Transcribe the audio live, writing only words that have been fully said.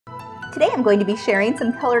Today I'm going to be sharing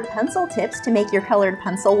some colored pencil tips to make your colored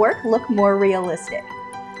pencil work look more realistic.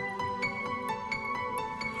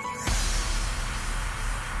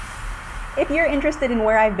 If you're interested in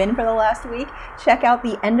where I've been for the last week, check out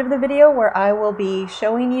the end of the video where I will be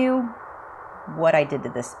showing you what I did to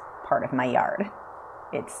this part of my yard.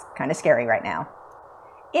 It's kind of scary right now.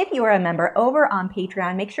 If you are a member over on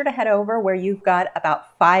Patreon, make sure to head over where you've got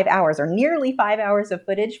about 5 hours or nearly 5 hours of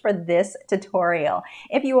footage for this tutorial.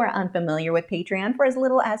 If you are unfamiliar with Patreon, for as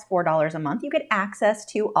little as $4 a month, you get access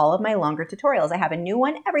to all of my longer tutorials. I have a new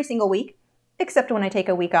one every single week, except when I take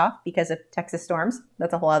a week off because of Texas storms.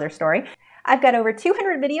 That's a whole other story. I've got over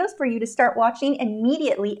 200 videos for you to start watching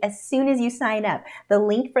immediately as soon as you sign up. The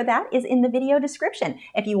link for that is in the video description.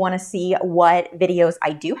 If you want to see what videos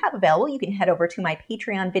I do have available, you can head over to my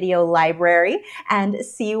Patreon video library and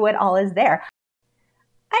see what all is there.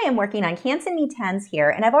 I am working on Inktense here,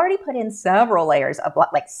 and I've already put in several layers of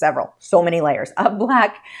black, so many layers of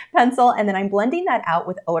black pencil, and then I'm blending that out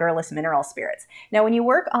with odorless mineral spirits. Now, when you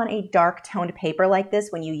work on a dark toned paper like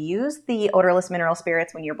this, when you use the odorless mineral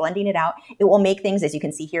spirits, when you're blending it out, it will make things, as you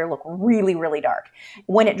can see here, look really, really dark.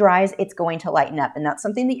 When it dries, it's going to lighten up, and that's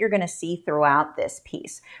something that you're going to see throughout this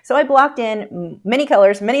piece. So I blocked in many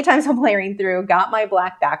colors, many times I'm layering through, got my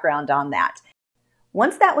black background on that.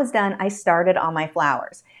 Once that was done, I started on my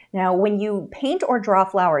flowers. Now, when you paint or draw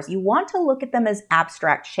flowers, you want to look at them as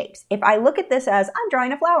abstract shapes. If I look at this as I'm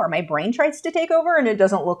drawing a flower, my brain tries to take over and it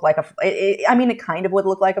doesn't look like it kind of would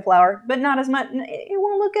look like a flower, but not as much. It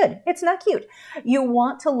won't look good. It's not cute. You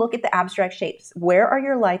want to look at the abstract shapes. Where are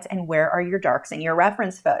your lights and where are your darks in your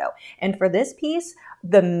reference photo? And for this piece,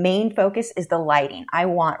 the main focus is the lighting. I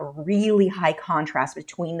want really high contrast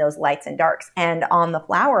between those lights and darks. And on the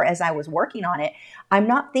flower, as I was working on it, I'm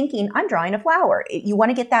not thinking I'm drawing a flower. You want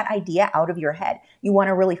to get that idea out of your head. You want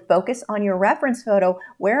to really focus on your reference photo.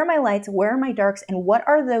 Where are my lights? Where are my darks? And what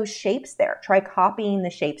are those shapes there? Try copying the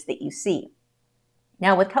shapes that you see.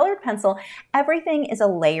 Now, with colored pencil, everything is a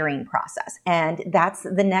layering process, and that's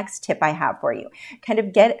the next tip I have for you. Kind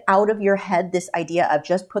of get out of your head this idea of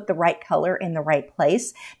just put the right color in the right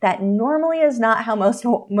place. That normally is not how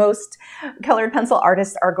most colored pencil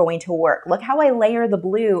artists are going to work. Look how I layer the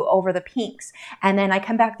blue over the pinks, and then I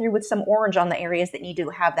come back through with some orange on the areas that need to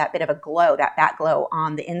have that bit of a glow, that back glow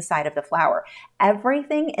on the inside of the flower.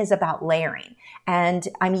 Everything is about layering, and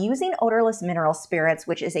I'm using odorless mineral spirits,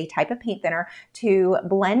 which is a type of paint thinner, to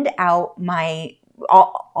blend out my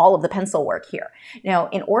all of the pencil work here. Now,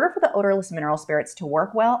 in order for the odorless mineral spirits to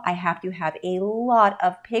work well, I have to have a lot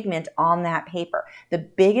of pigment on that paper. The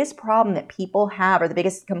biggest problem that people have, or the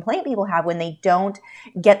biggest complaint people have when they don't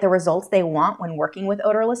get the results they want when working with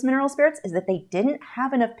odorless mineral spirits, is that they didn't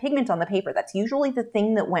have enough pigment on the paper. That's usually the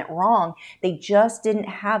thing that went wrong. They just didn't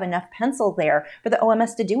have enough pencil there for the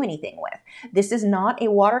OMS to do anything with. This is not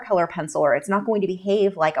a watercolor pencil, or it's not going to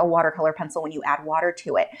behave like a watercolor pencil when you add water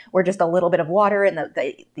to it, where just a little bit of water and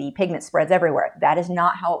the pigment spreads everywhere. That is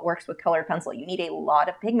not how it works with colored pencil. You need a lot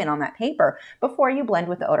of pigment on that paper before you blend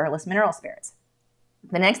with the odorless mineral spirits.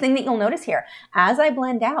 The next thing that you'll notice here, as I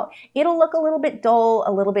blend out, it'll look a little bit dull,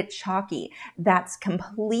 a little bit chalky. That's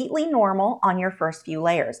completely normal on your first few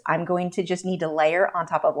layers. I'm going to just need to layer on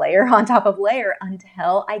top of layer on top of layer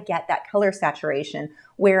until I get that color saturation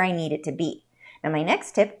where I need it to be. Now, my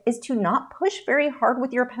next tip is to not push very hard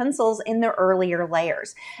with your pencils in the earlier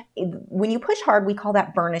layers. When you push hard, we call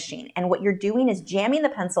that burnishing. And what you're doing is jamming the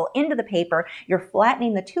pencil into the paper. You're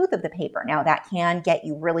flattening the tooth of the paper. Now, that can get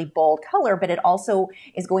you really bold color, but it also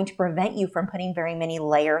is going to prevent you from putting very many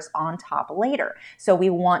layers on top later. So we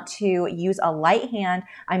want to use a light hand.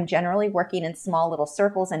 I'm generally working in small little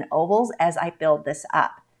circles and ovals as I build this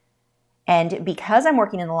up. And because I'm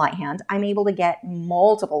working in the light hand, I'm able to get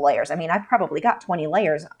multiple layers. I mean, I've probably got 20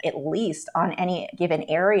 layers at least on any given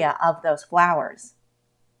area of those flowers.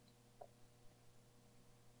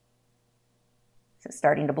 So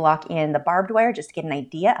starting to block in the barbed wire just to get an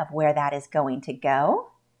idea of where that is going to go.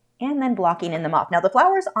 And then blocking in the moth. Now, the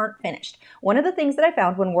flowers aren't finished. One of the things that I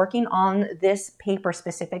found when working on this paper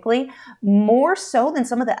specifically, more so than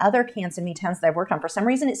some of the other Inktense that I've worked on, for some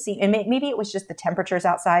reason it seemed, and maybe it was just the temperatures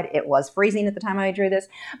outside. It was freezing at the time I drew this,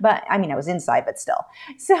 but I mean, I was inside, but still.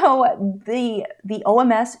 So the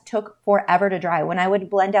OMS took forever to dry. When I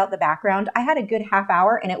would blend out the background, I had a good half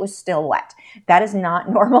hour and it was still wet. That is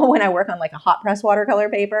not normal when I work on like a hot press watercolor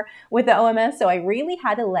paper with the OMS. So I really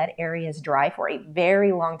had to let areas dry for a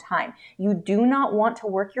very long time. You do not want to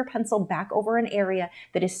work your pencil back over an area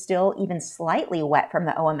that is still even slightly wet from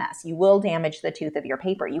the OMS. You will damage the tooth of your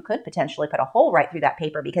paper. You could potentially put a hole right through that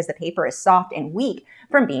paper because the paper is soft and weak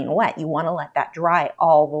from being wet. You want to let that dry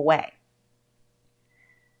all the way.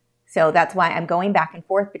 So that's why I'm going back and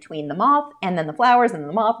forth between the moth and then the flowers and then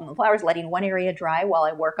the moth and the flowers, letting one area dry while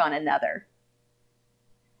I work on another.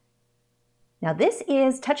 Now this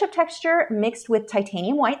is touch-up texture mixed with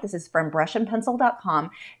titanium white. This is from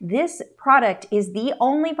brushandpencil.com. This product is the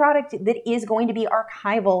only product that is going to be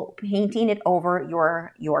archival, painting it over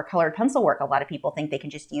your colored pencil work. A lot of people think they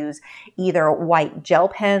can just use either white gel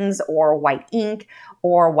pens or white ink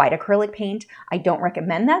or white acrylic paint. I don't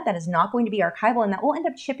recommend that. That is not going to be archival, and that will end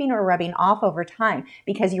up chipping or rubbing off over time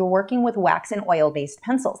because you're working with wax and oil-based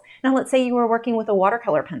pencils. Now let's say you were working with a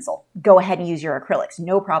watercolor pencil. Go ahead and use your acrylics.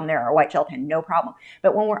 No problem there, or a white gel pen. No problem.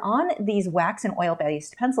 But when we're on these wax and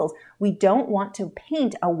oil-based pencils, we don't want to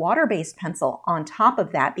paint a water-based pencil on top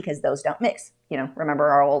of that because those don't mix. You know, remember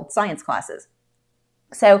our old science classes.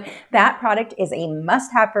 So that product is a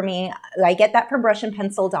must-have for me. I get that from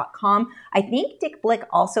brushandpencil.com. I think Dick Blick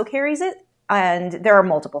also carries it, and there are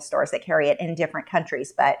multiple stores that carry it in different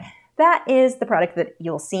countries, but that is the product that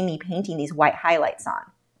you'll see me painting these white highlights on.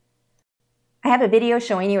 I have a video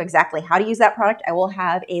showing you exactly how to use that product. I will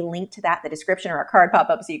have a link to that in the description or a card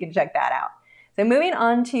pop-up so you can check that out. So moving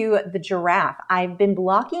on to the giraffe, I've been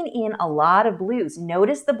blocking in a lot of blues.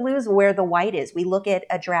 Notice the blues where the white is. We look at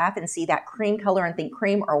a giraffe and see that cream color and think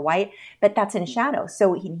cream or white, but that's in shadow.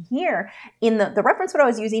 So in here, in the reference photo I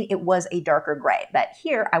was using, it was a darker gray. But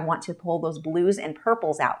here, I want to pull those blues and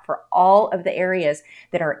purples out for all of the areas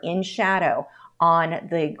that are in shadow on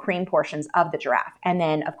the cream portions of the giraffe. And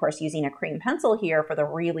then, of course, using a cream pencil here for the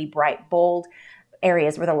really bright, bold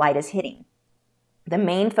areas where the light is hitting. The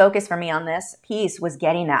main focus for me on this piece was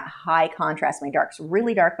getting that high contrast. My dark's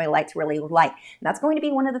really dark, my light's really light. And that's going to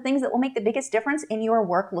be one of the things that will make the biggest difference in your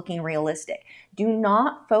work looking realistic. Do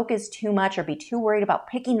not focus too much or be too worried about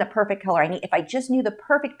picking the perfect color. If I just knew the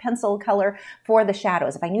perfect pencil color for the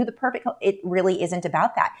shadows, if I knew the perfect color, it really isn't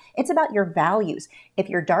about that. It's about your values. If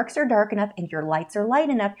your darks are dark enough and your lights are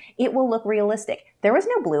light enough, it will look realistic. There was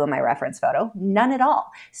no blue in my reference photo, none at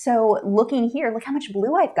all. So looking here, look how much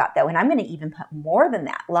blue I've got though, and I'm gonna even put more than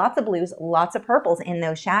that. Lots of blues, lots of purples in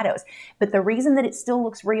those shadows. But the reason that it still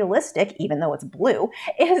looks realistic, even though it's blue,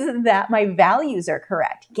 is that my values are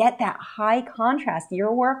correct. Get that high contrast.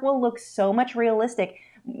 Your work will look so much realistic,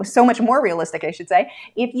 so much more realistic, I should say,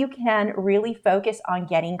 if you can really focus on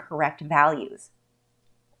getting correct values.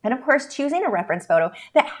 And of course, choosing a reference photo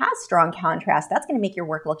that has strong contrast, that's going to make your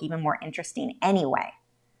work look even more interesting anyway.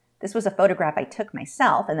 This was a photograph I took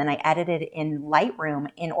myself, and then I edited in Lightroom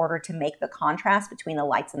in order to make the contrast between the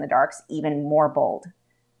lights and the darks even more bold.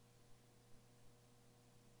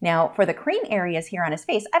 Now, for the cream areas here on his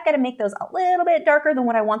face, I've got to make those a little bit darker than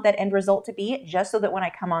what I want that end result to be, just so that when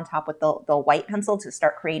I come on top with the white pencil to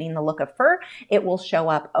start creating the look of fur, it will show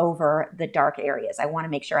up over the dark areas. I want to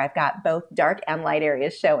make sure I've got both dark and light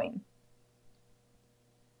areas showing.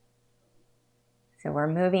 So we're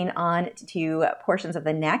moving on to portions of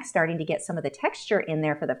the neck, starting to get some of the texture in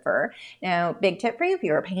there for the fur. Now, big tip for you, if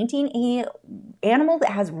you're painting an animal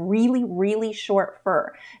that has really, really short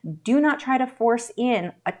fur, do not try to force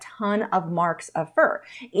in a ton of marks of fur.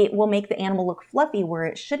 It will make the animal look fluffy where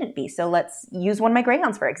it shouldn't be. So let's use one of my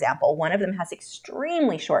greyhounds, for example. One of them has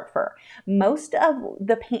extremely short fur. Most of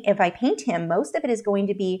the paint, if I paint him, most of it is going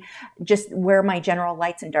to be just where my general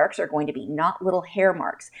lights and darks are going to be, not little hair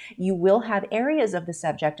marks. You will have areas of the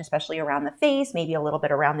subject, especially around the face, maybe a little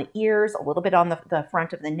bit around the ears, a little bit on the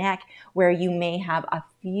front of the neck, where you may have a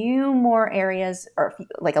few more areas or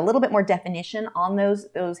like a little bit more definition on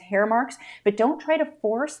those hair marks, but don't try to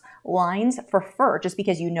force lines for fur just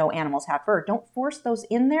because you know animals have fur. Don't force those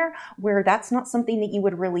in there where that's not something that you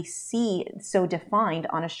would really see so defined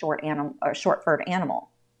on a short-furred animal.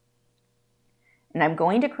 And I'm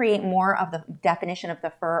going to create more of the definition of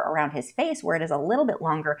the fur around his face where it is a little bit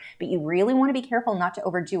longer, but you really want to be careful not to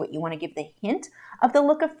overdo it. You want to give the hint of the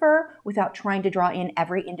look of fur without trying to draw in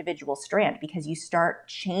every individual strand, because you start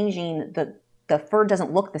changing the fur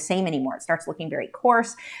doesn't look the same anymore. It starts looking very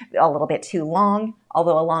coarse, a little bit too long.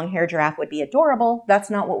 Although a long-haired giraffe would be adorable, that's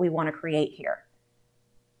not what we want to create here.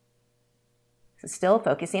 So still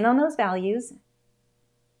focusing on those values.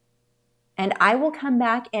 And I will come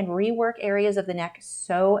back and rework areas of the neck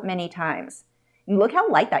so many times. And look how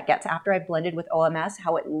light that gets after I've blended with OMS,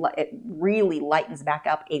 how it really lightens back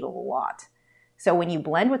up a lot. So when you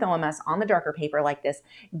blend with OMS on the darker paper like this,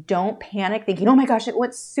 don't panic thinking, oh my gosh, it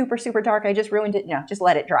went super, super dark, I just ruined it. No, just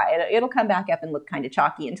let it dry. It'll come back up and look kind of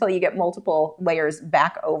chalky until you get multiple layers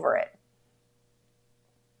back over it.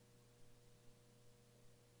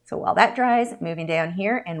 So while that dries, moving down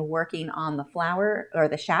here and working on the flower or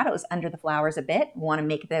the shadows under the flowers a bit. Want to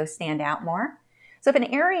make those stand out more. So if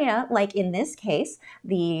an area, like in this case,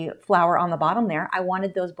 the flower on the bottom there, I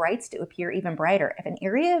wanted those brights to appear even brighter. If an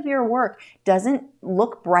area of your work doesn't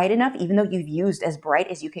look bright enough, even though you've used as bright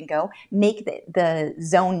as you can go, make the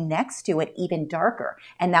zone next to it even darker,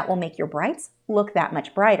 and that will make your brights look that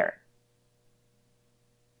much brighter.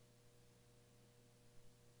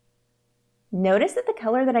 Notice that the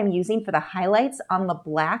color that I'm using for the highlights on the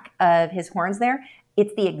black of his horns there,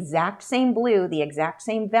 it's the exact same blue, the exact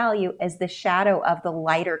same value as the shadow of the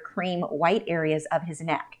lighter cream white areas of his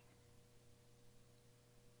neck.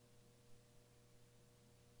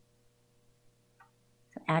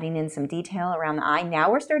 So adding in some detail around the eye.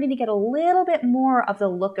 Now we're starting to get a little bit more of the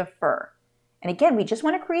look of fur. And again, we just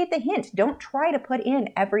want to create the hint. Don't try to put in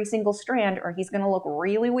every single strand or he's going to look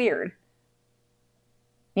really weird.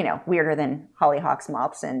 You know, weirder than hollyhocks,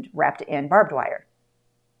 moths, and wrapped in barbed wire.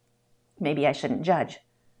 Maybe I shouldn't judge.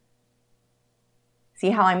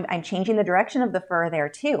 See how I'm changing the direction of the fur there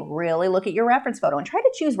too. Really look at your reference photo and try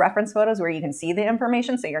to choose reference photos where you can see the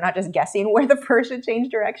information so you're not just guessing where the fur should change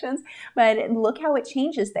directions, but look how it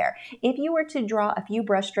changes there. If you were to draw a few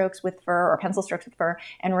brush strokes with fur or pencil strokes with fur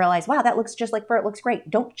and realize, wow, that looks just like fur, it looks great.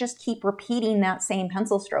 Don't just keep repeating that same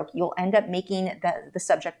pencil stroke. You'll end up making the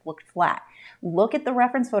subject look flat. Look at the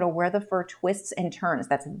reference photo where the fur twists and turns.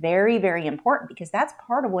 That's very, very important because that's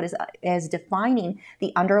part of what is defining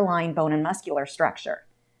the underlying bone and muscular structure.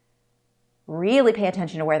 Really pay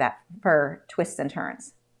attention to where that fur twists and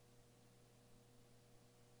turns.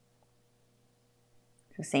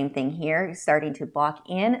 So same thing here, starting to block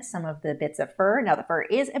in some of the bits of fur. Now the fur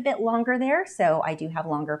is a bit longer there, so I do have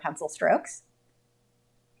longer pencil strokes.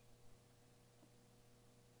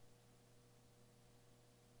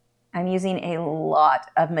 I'm using a lot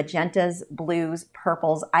of magentas, blues,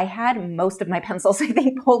 purples. I had most of my pencils, I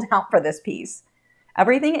think, pulled out for this piece.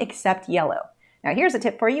 Everything except yellow. Now here's a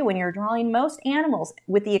tip for you when you're drawing most animals,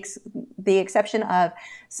 with the exception of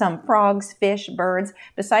some frogs, fish, birds.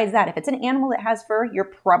 Besides that, if it's an animal that has fur, you're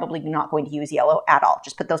probably not going to use yellow at all.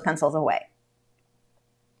 Just put those pencils away.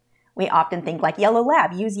 We often think like yellow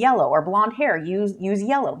lab, use yellow, or blonde hair, use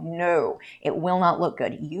yellow. No, it will not look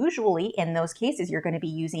good. Usually in those cases, you're going to be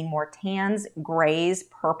using more tans, grays,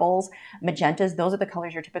 purples, magentas. Those are the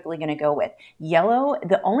colors you're typically going to go with. Yellow,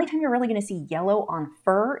 the only time you're really going to see yellow on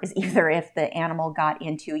fur is either if the animal got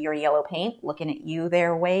into your yellow paint, looking at you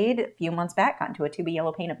there, Wade, a few months back, got into a tube of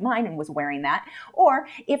yellow paint of mine and was wearing that, or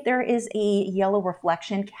if there is a yellow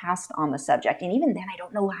reflection cast on the subject. And even then, I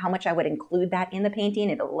don't know how much I would include that in the painting.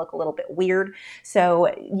 It'll look a little bit weird.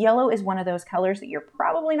 So yellow is one of those colors that you're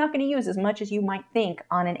probably not going to use as much as you might think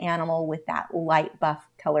on an animal with that light buff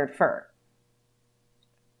colored fur.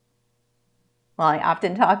 Well, I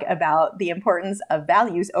often talk about the importance of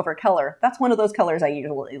values over color. That's one of those colors I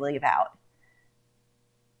usually leave out.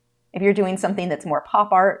 If you're doing something that's more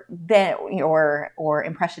pop art or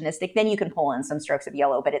impressionistic, then you can pull in some strokes of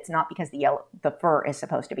yellow, but it's not because the fur is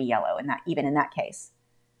supposed to be yellow, even in that case.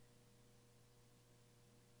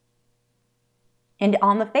 And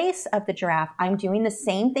on the face of the giraffe, I'm doing the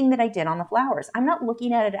same thing that I did on the flowers. I'm not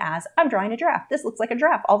looking at it as, I'm drawing a giraffe. This looks like a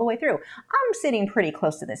giraffe all the way through. I'm sitting pretty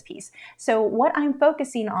close to this piece. So what I'm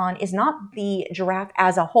focusing on is not the giraffe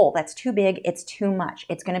as a whole. That's too big, it's too much.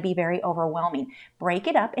 It's gonna be very overwhelming. Break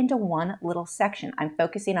it up into one little section. I'm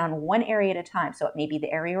focusing on one area at a time. So it may be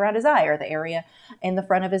the area around his eye or the area in the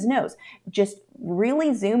front of his nose. Just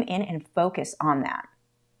really zoom in and focus on that.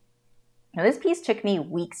 Now this piece took me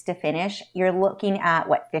weeks to finish. You're looking at,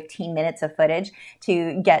 what, 15 minutes of footage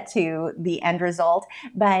to get to the end result,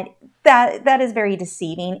 but that is very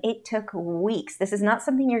deceiving. It took weeks. This is not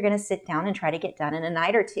something you're gonna sit down and try to get done in a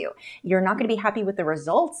night or two. You're not gonna be happy with the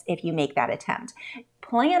results if you make that attempt.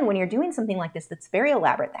 Plan when you're doing something like this that's very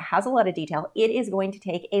elaborate, that has a lot of detail, it is going to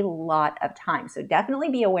take a lot of time. So definitely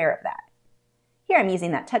be aware of that. Here I'm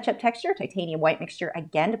using that touch-up texture, titanium white mixture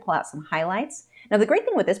again to pull out some highlights. Now the great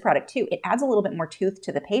thing with this product too, it adds a little bit more tooth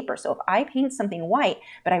to the paper. So if I paint something white,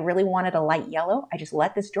 but I really wanted a light yellow, I just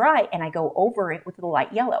let this dry and I go over it with the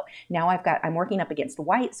light yellow. Now I'm working up against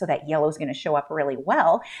white, so that yellow is going to show up really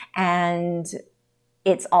well. And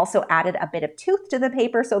it's also added a bit of tooth to the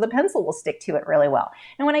paper, so the pencil will stick to it really well.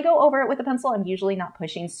 And when I go over it with a pencil, I'm usually not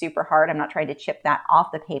pushing super hard. I'm not trying to chip that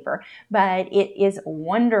off the paper, but it is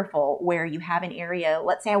wonderful where you have an area,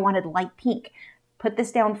 let's say I wanted light pink. Put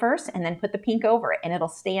this down first and then put the pink over it, and it'll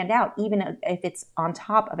stand out even if it's on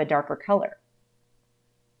top of a darker color.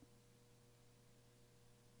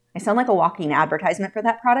 I sound like a walking advertisement for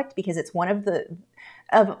that product because it's one of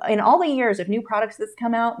in all the years of new products that's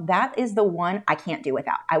come out, that is the one I can't do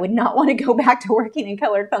without. I would not want to go back to working in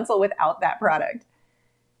colored pencil without that product.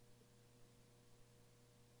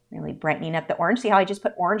 Really brightening up the orange. See how I just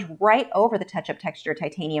put orange right over the touch-up texture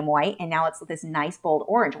titanium white, and now it's this nice bold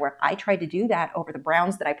orange, where if I tried to do that over the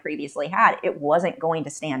browns that I previously had, it wasn't going to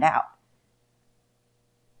stand out.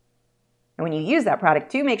 And when you use that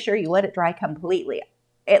product too, make sure you let it dry completely.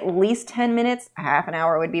 At least 10 minutes, half an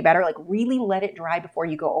hour would be better. Like, really let it dry before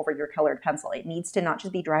you go over your colored pencil. It needs to not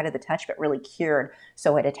just be dry to the touch, but really cured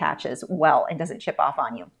so it attaches well and doesn't chip off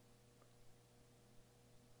on you.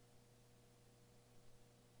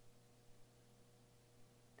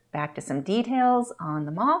 Back to some details on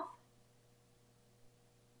the moth.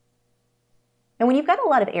 And when you've got a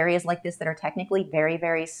lot of areas like this that are technically very,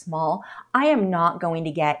 very small, I am not going to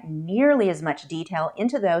get nearly as much detail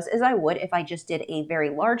into those as I would if I just did a very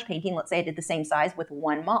large painting. Let's say I did the same size with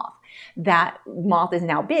one moth. That moth is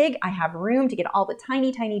now big. I have room to get all the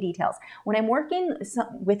tiny, tiny details. When I'm working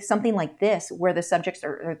with something like this, where the subjects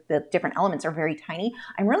or the different elements are very tiny,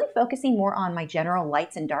 I'm really focusing more on my general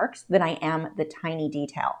lights and darks than I am the tiny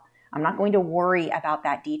detail. I'm not going to worry about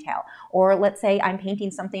that detail. Or let's say I'm painting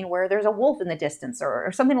something where there's a wolf in the distance or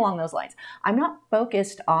something along those lines. I'm not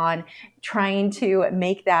focused on trying to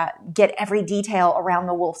make that, get every detail around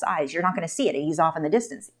the wolf's eyes. You're not going to see it. He's off in the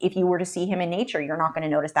distance. If you were to see him in nature, you're not going to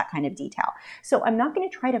notice that kind of detail. So I'm not going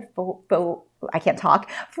to try to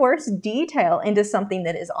force detail into something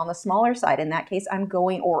that is on the smaller side. In that case, I'm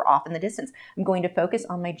going, or off in the distance, I'm going to focus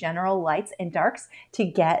on my general lights and darks to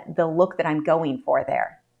get the look that I'm going for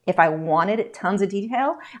there. If I wanted tons of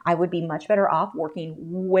detail, I would be much better off working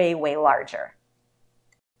way, way larger.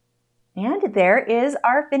 And there is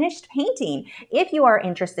our finished painting. If you are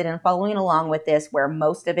interested in following along with this, where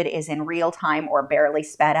most of it is in real time or barely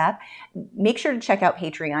sped up, make sure to check out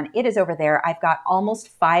Patreon. It is over there. I've got almost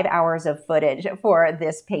 5 hours of footage for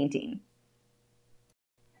this painting.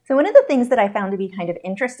 So one of the things that I found to be kind of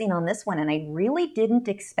interesting on this one, and I really didn't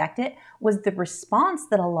expect it, was the response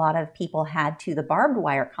that a lot of people had to the barbed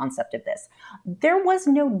wire concept of this. There was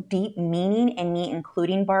no deep meaning in me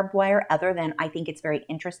including barbed wire other than I think it's very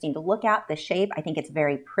interesting to look at, the shape. I think it's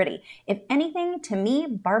very pretty. If anything, to me,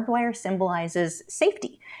 barbed wire symbolizes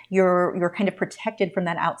safety. You're kind of protected from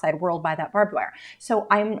that outside world by that barbed wire. So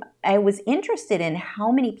I was interested in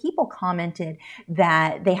how many people commented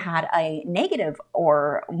that they had a negative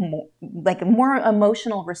or like a more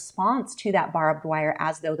emotional response to that barbed wire,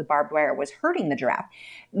 as though the barbed wire was hurting the giraffe.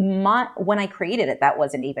 When I created it, that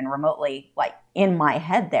wasn't even remotely like in my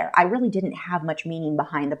head there. I really didn't have much meaning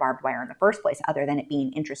behind the barbed wire in the first place, other than it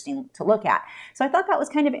being interesting to look at. So I thought that was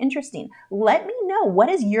kind of interesting. Let me know, what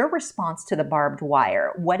is your response to the barbed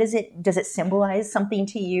wire? What is it? Does it symbolize something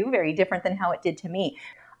to you very different than how it did to me?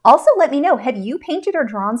 Also, let me know, have you painted or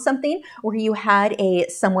drawn something where you had a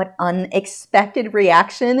somewhat unexpected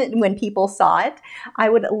reaction when people saw it? I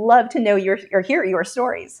would love to know or hear your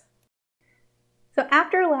stories. So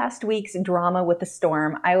after last week's drama with the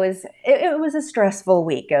storm, it was a stressful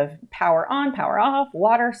week of power on, power off,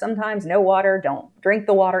 water sometimes, no water, don't drink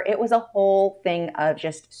the water. It was a whole thing of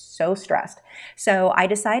just so stressed. So I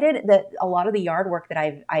decided that a lot of the yard work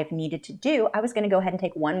that I've needed to do, I was going to go ahead and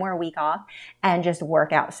take one more week off and just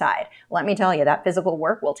work outside. Let me tell you, that physical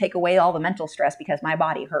work will take away all the mental stress, because my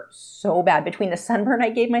body hurt so bad between the sunburn I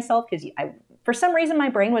gave myself, because for some reason, my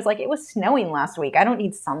brain was like, it was snowing last week. I don't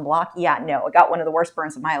need sunblock. Yeah, no, I got one of the worst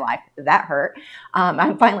burns of my life. That hurt.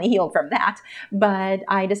 I'm finally healed from that. But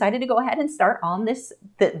I decided to go ahead and start on this.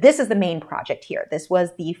 This is the main project here. This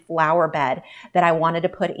was the flower bed that I wanted to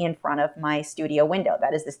put in front of my studio window.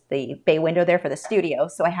 That is the bay window there for the studio.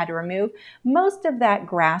 So I had to remove most of that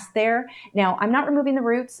grass there. Now, I'm not removing the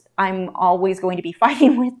roots. I'm always going to be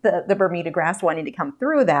fighting with the Bermuda grass wanting to come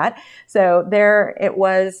through that. So there it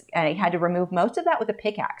was. And I had to remove most of that with a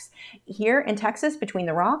pickaxe. Here in Texas, between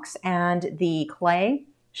the rocks and the clay,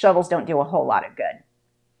 shovels don't do a whole lot of good.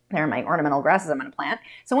 They're my ornamental grasses I'm going to plant.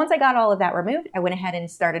 So once I got all of that removed, I went ahead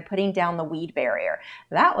and started putting down the weed barrier.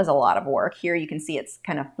 That was a lot of work. Here you can see it's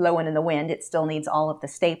kind of flowing in the wind. It still needs all of the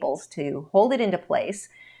staples to hold it into place.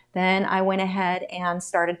 Then I went ahead and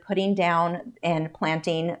started putting down and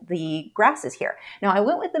planting the grasses here. Now I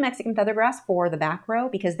went with the Mexican feathergrass for the back row,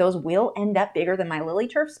 because those will end up bigger than my lily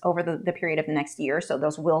turfs over the period of the next year. So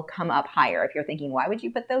those will come up higher. If you're thinking, why would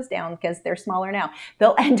you put those down? Because they're smaller now.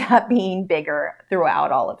 They'll end up being bigger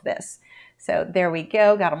throughout all of this. So there we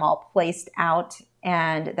go. Got them all placed out.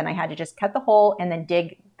 And then I had to just cut the hole and then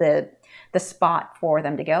dig the spot for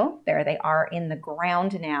them to go. There they are in the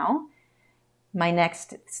ground now. My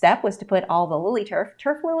next step was to put all the lily turf,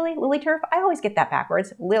 lily turf. I always get that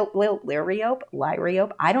backwards. Liriope.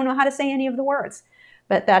 I don't know how to say any of the words,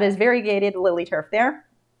 but that is variegated lily turf there.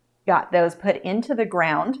 Got those put into the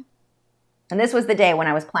ground. And this was the day when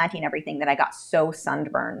I was planting everything that I got so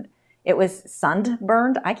sunburned. It was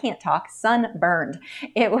sunburned. I can't talk. Sunburned.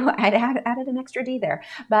 I'd added an extra D there,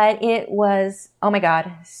 but it was, oh my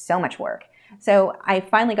God, so much work. So I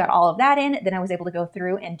finally got all of that in. Then I was able to go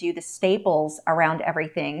through and do the staples around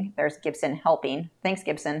everything. There's Gibson helping. Thanks,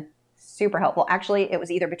 Gibson. Super helpful. Actually, it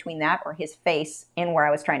was either between that or his face in where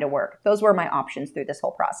I was trying to work. Those were my options through this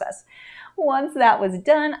whole process. Once that was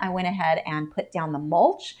done, I went ahead and put down the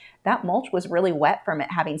mulch. That mulch was really wet from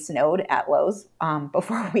it having snowed at Lowe's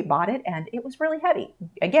before we bought it, and it was really heavy.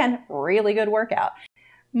 Again, really good workout.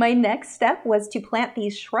 My next step was to plant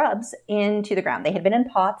these shrubs into the ground. They had been in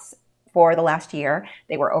pots for the last year.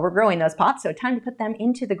 They were overgrowing those pots, so time to put them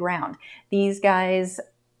into the ground. These guys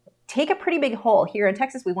take a pretty big hole. Here in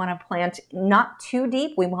Texas, we want to plant not too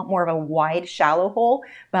deep. We want more of a wide, shallow hole.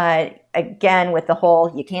 But again, with the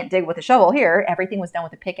hole, you can't dig with a shovel here. Everything was done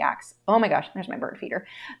with a pickaxe. Oh my gosh, there's my bird feeder.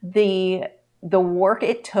 The work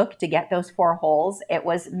it took to get those 4 holes, it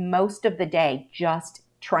was most of the day just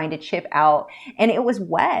trying to chip out. And it was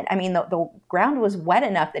wet. I mean, the ground was wet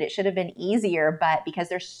enough that it should have been easier. But because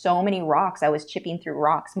there's so many rocks, I was chipping through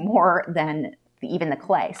rocks more than even the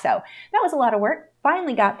clay. So that was a lot of work.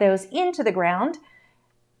 Finally got those into the ground.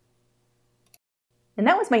 And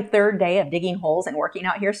that was my 3rd day of digging holes and working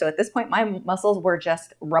out here. So at this point, my muscles were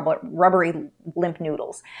just rubbery limp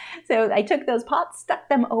noodles. So I took those pots, stuck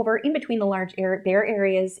them over in between the large bare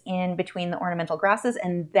areas in between the ornamental grasses.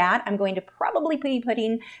 And that I'm going to probably be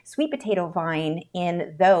putting sweet potato vine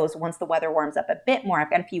in those once the weather warms up a bit more. I've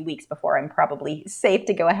got a few weeks before I'm probably safe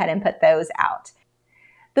to go ahead and put those out.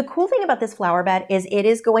 The cool thing about this flower bed is it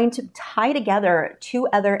is going to tie together 2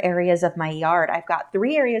 other areas of my yard. I've got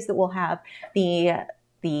 3 areas that will have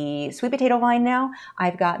the sweet potato vine now.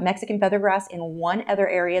 I've got Mexican feathergrass in one other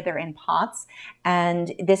area. They're in pots.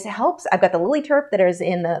 And this helps. I've got the lily turf that is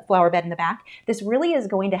in the flower bed in the back. This really is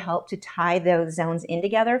going to help to tie those zones in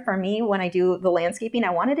together. For me, when I do the landscaping,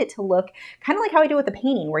 I wanted it to look kind of like how I do with the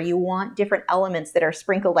painting, where you want different elements that are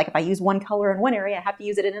sprinkled. Like if I use one color in one area, I have to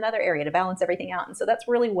use it in another area to balance everything out. And so that's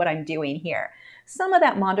really what I'm doing here. Some of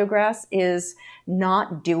that mondo grass is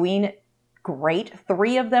not doing great.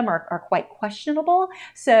 3 of them are quite questionable.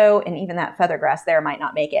 So, and even that feathergrass there might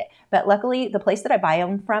not make it. But luckily, the place that I buy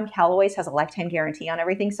them from, Callaway's, has a lifetime guarantee on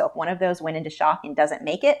everything. So if one of those went into shock and doesn't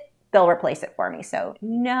make it, they'll replace it for me. So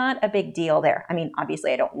not a big deal there. I mean,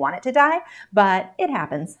 obviously I don't want it to die, but it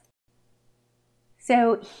happens.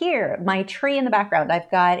 So here, my tree in the background, I've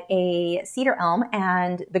got a cedar elm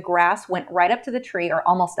and the grass went right up to the tree, or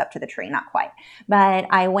almost up to the tree, not quite. But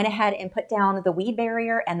I went ahead and put down the weed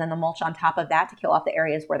barrier and then the mulch on top of that to kill off the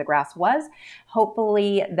areas where the grass was.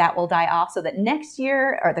 Hopefully that will die off so that next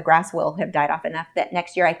year, or the grass will have died off enough that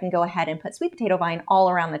next year I can go ahead and put sweet potato vine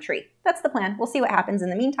all around the tree. That's the plan. We'll see what happens.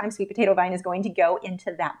 In the meantime, sweet potato vine is going to go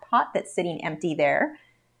into that pot that's sitting empty there.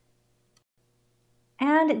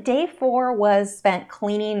 And day 4 was spent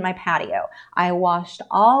cleaning my patio. I washed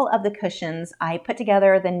all of the cushions. I put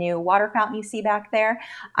together the new water fountain you see back there.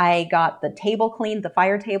 I got the table cleaned, the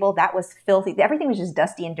fire table. That was filthy. Everything was just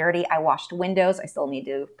dusty and dirty. I washed windows. I still need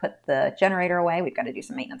to put the generator away. We've got to do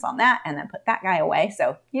some maintenance on that and then put that guy away.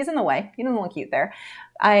 So he's in the way. He doesn't look cute there.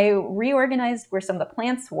 I reorganized where some of the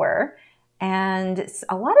plants were. And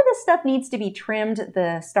a lot of this stuff needs to be trimmed.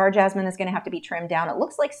 The star jasmine is going to have to be trimmed down. It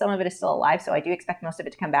looks like some of it is still alive, so I do expect most of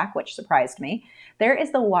it to come back, which surprised me. There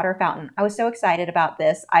is the water fountain. I was so excited about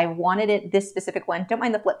this. I wanted it, this specific one. Don't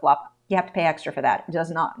mind the flip-flop. You have to pay extra for that. It does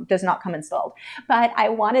not come installed. But I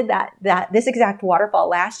wanted this exact waterfall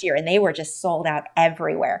last year, and they were just sold out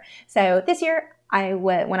everywhere. So this year,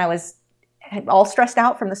 when I was all stressed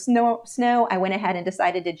out from the snow, I went ahead and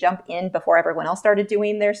decided to jump in before everyone else started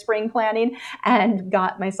doing their spring planting and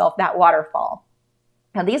got myself that waterfall.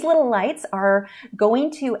 Now these little lights are going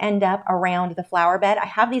to end up around the flower bed. I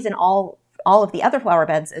have these in all of the other flower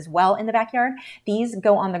beds as well in the backyard. These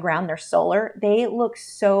go on the ground. They're solar. They look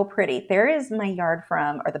so pretty. There is my yard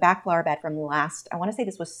or the back flower bed from last, I want to say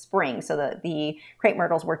this was spring. So the crepe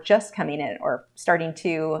myrtles were just coming in or starting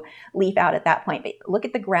to leaf out at that point. But look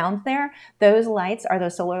at the ground there. Those lights are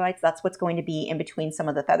those solar lights. That's what's going to be in between some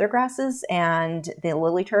of the feather grasses and the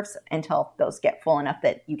lily turfs until those get full enough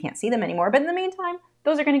that you can't see them anymore. But in the meantime,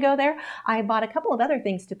 those are going to go there. I bought a couple of other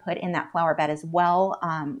things to put in that flower bed as well.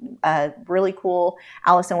 A really cool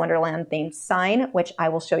Alice in Wonderland themed sign, which I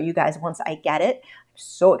will show you guys once I get it. I'm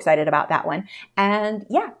so excited about that one. And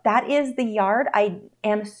yeah, that is the yard. I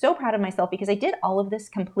am so proud of myself because I did all of this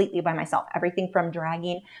completely by myself. Everything from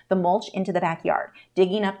dragging the mulch into the backyard,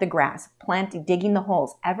 digging up the grass, digging the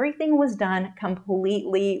holes. Everything was done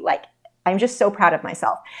completely, like I'm just so proud of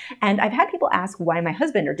myself. And I've had people ask why my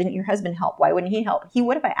husband, or didn't your husband help? Why wouldn't he help? He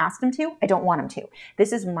would if I asked him to. I don't want him to.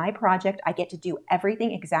 This is my project. I get to do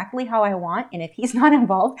everything exactly how I want. And if he's not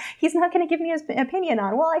involved, he's not going to give me his opinion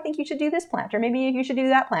on, well, I think you should do this plant, or maybe you should do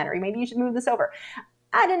that plant, or maybe you should move this over.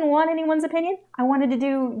 I didn't want anyone's opinion. I wanted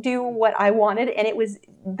to do what I wanted. And it was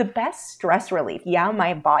the best stress relief. Yeah,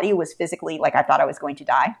 my body was physically like I thought I was going to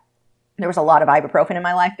die. There was a lot of ibuprofen in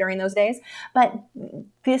my life during those days, but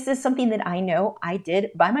this is something that I know I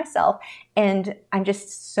did by myself, and I'm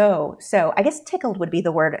just so, I guess tickled would be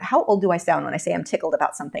the word. How old do I sound when I say I'm tickled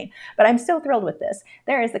about something? But I'm so thrilled with this.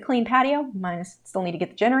 There is the clean patio. Still need to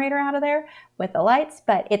get the generator out of there with the lights,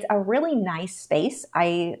 but it's a really nice space.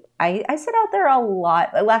 I sit out there a lot.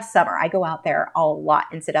 Last summer, I go out there a lot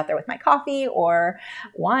and sit out there with my coffee or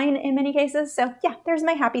wine in many cases. So yeah, there's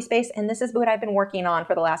my happy space, and this is what I've been working on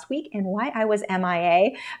for the last week and why I was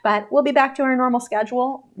MIA, but we'll be back to our normal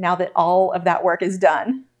schedule now that all of that work is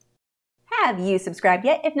done. Have you subscribed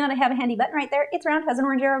yet? If not, I have a handy button right there. It's round, has an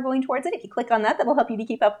orange arrow going towards it. If you click on that, that'll help you to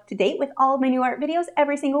keep up to date with all of my new art videos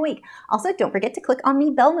every single week. Also, don't forget to click on the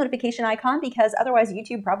bell notification icon, because otherwise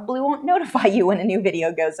YouTube probably won't notify you when a new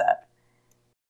video goes up.